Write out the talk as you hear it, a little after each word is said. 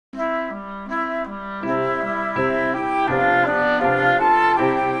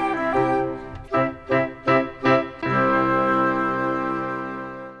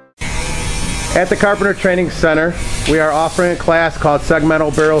At the Carpenter Training Center, we are offering a class called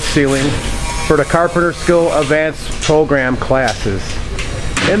Segmental Barrel Sealing for the Carpenter Skill Advanced Program classes.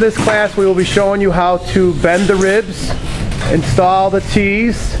 In this class, we will be showing you how to bend the ribs, install the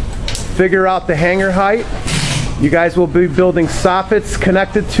T's, figure out the hanger height. You guys will be building soffits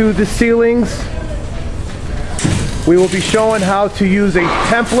connected to the ceilings. We will be showing how to use a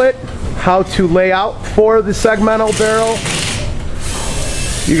template, how to lay out for the segmental barrel.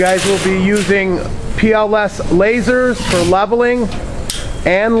 You guys will be using PLS lasers for leveling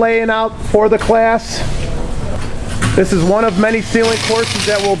and laying out for the class. This is one of many sealing courses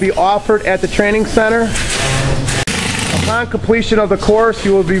that will be offered at the training center. Upon completion of the course,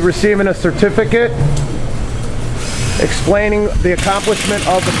 you will be receiving a certificate explaining the accomplishment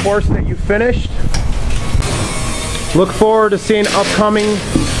of the course that you finished. Look forward to seeing upcoming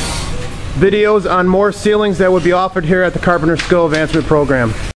videos on more ceilings that will be offered here at the Carpenter Skill Advancement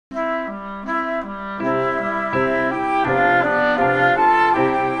Program.